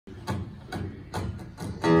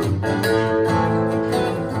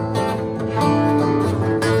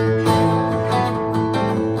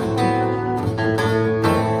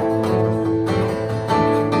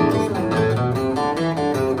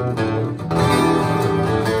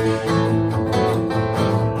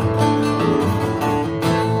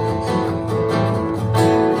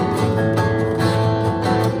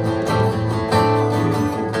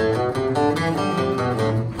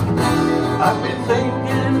I've been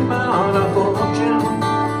thinking about our fortune,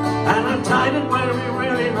 and I'm tired and weary,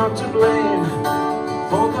 really not to blame,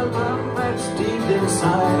 for the love that's deep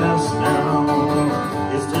inside us now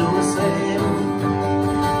is still the same.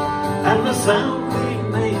 And the sound we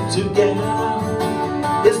made together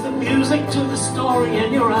is the music to the story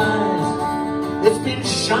in your eyes. It's been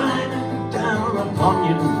shining down upon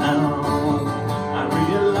you now. I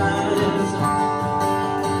realize,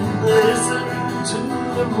 listen to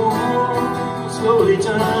the moon slowly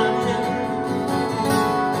turning,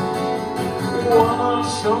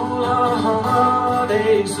 wash all our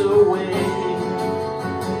heartaches away.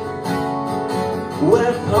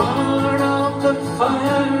 We're part of the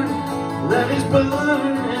fire that is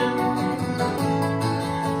burning.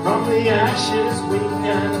 From the ashes we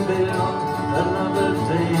can build another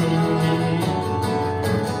day.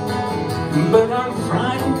 But I'm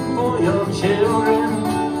frightened for your children,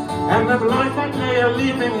 and the life that they are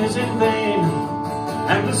living is in vain.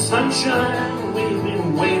 And the sunshine we've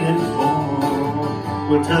been waiting for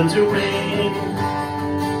will turn to rain.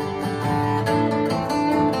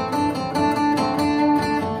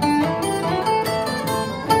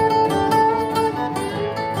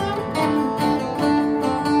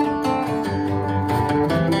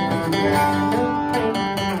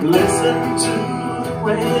 Listen to the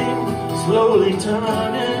rain slowly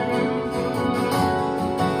turning,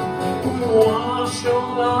 wash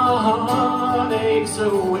all our heartaches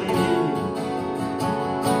away.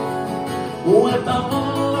 We're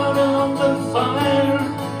part of the fire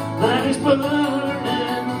that is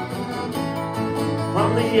burning. From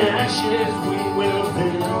the ashes we will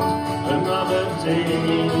build another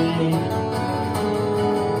day.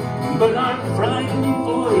 But I'm frightened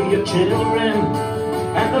for your children,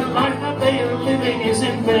 and the life that they are living is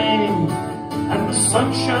in vain. And the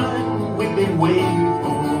sunshine we've been waiting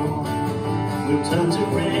for will turn to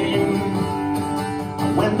rain.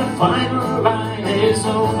 When the final line is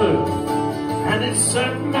over, and it's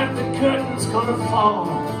certain that the curtain's gonna fall,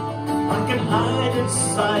 I can hide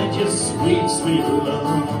inside your sweet, sweet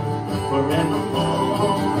love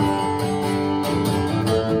forevermore.